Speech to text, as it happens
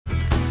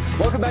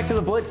Welcome back to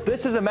the Blitz.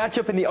 This is a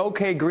matchup in the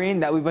OK Green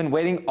that we've been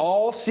waiting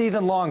all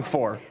season long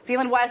for.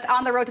 Zeeland West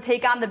on the road to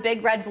take on the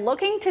Big Reds,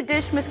 looking to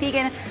dish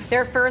Muskegon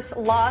their first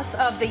loss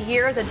of the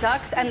year. The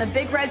Ducks and the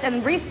Big Reds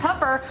and Reese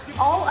Puffer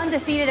all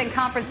undefeated in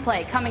conference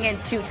play coming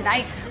into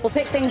tonight. We'll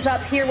pick things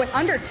up here with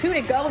under 2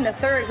 to go in the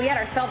third. We had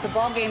ourselves a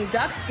ball game.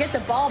 Ducks get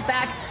the ball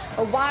back.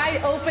 A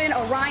wide open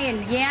Orion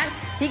Yant.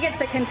 He gets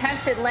the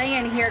contested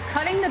lay-in here,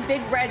 cutting the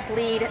Big Reds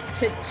lead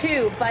to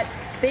 2, but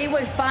they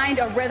would find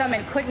a rhythm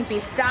and couldn't be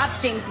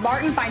stopped. James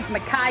Martin finds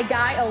Mackay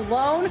Guy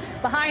alone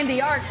behind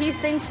the arc. He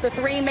sinks the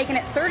 3, making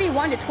it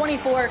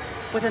 31-24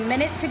 with a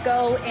minute to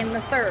go in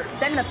the third.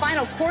 Then in the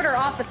final quarter,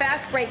 off the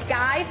fast break,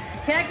 Guy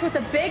connects with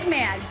the big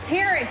man,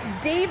 Terrence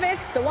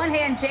Davis. The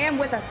one-hand jam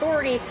with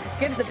authority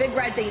gives the Big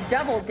Reds a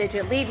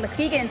double-digit lead.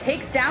 Muskegon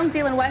takes down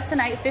Zeeland West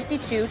tonight,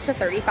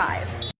 52-35.